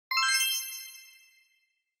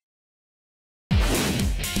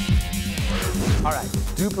All right,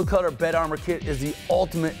 Duplicator bed armor kit is the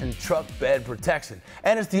ultimate in truck bed protection.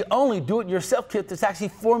 And it's the only do-it-yourself kit that's actually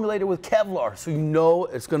formulated with Kevlar, so you know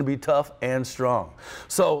it's going to be tough and strong.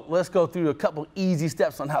 So let's go through a couple easy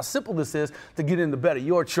steps on how simple this is to get in the bed of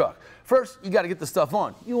your truck. First, you got to get the stuff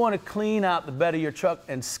on. You want to clean out the bed of your truck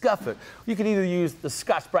and scuff it. You can either use the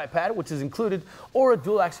Scotch-Brite pad, which is included, or a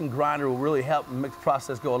dual-action grinder will really help make the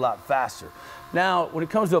process go a lot faster. Now, when it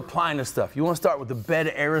comes to applying this stuff, you want to start with the bed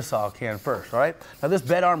aerosol can first, all right? Now, this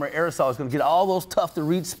bed armor aerosol is going to get all those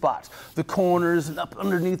tough-to-reach spots, the corners and up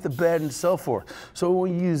underneath the bed and so forth. So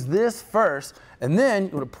we'll use this first, and then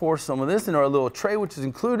you want to pour some of this in our little tray, which is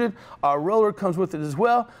included. Our roller comes with it as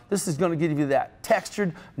well. This is going to give you that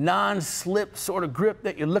textured, non-slip sort of grip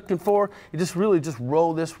that you're looking for. You just really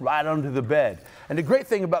roll this right under the bed. And the great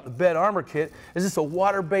thing about the bed armor kit is it's a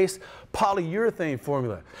water-based polyurethane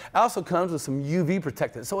formula. It also comes with some UV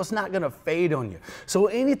protectant, so it's not going to fade on you. So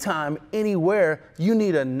anytime, anywhere, you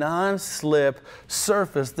need a non-slip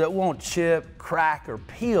surface that won't chip, crack, or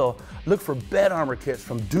peel, look for bed armor kits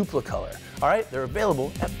from Duplicator. All right, they're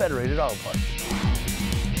available at Federated Auto Parts.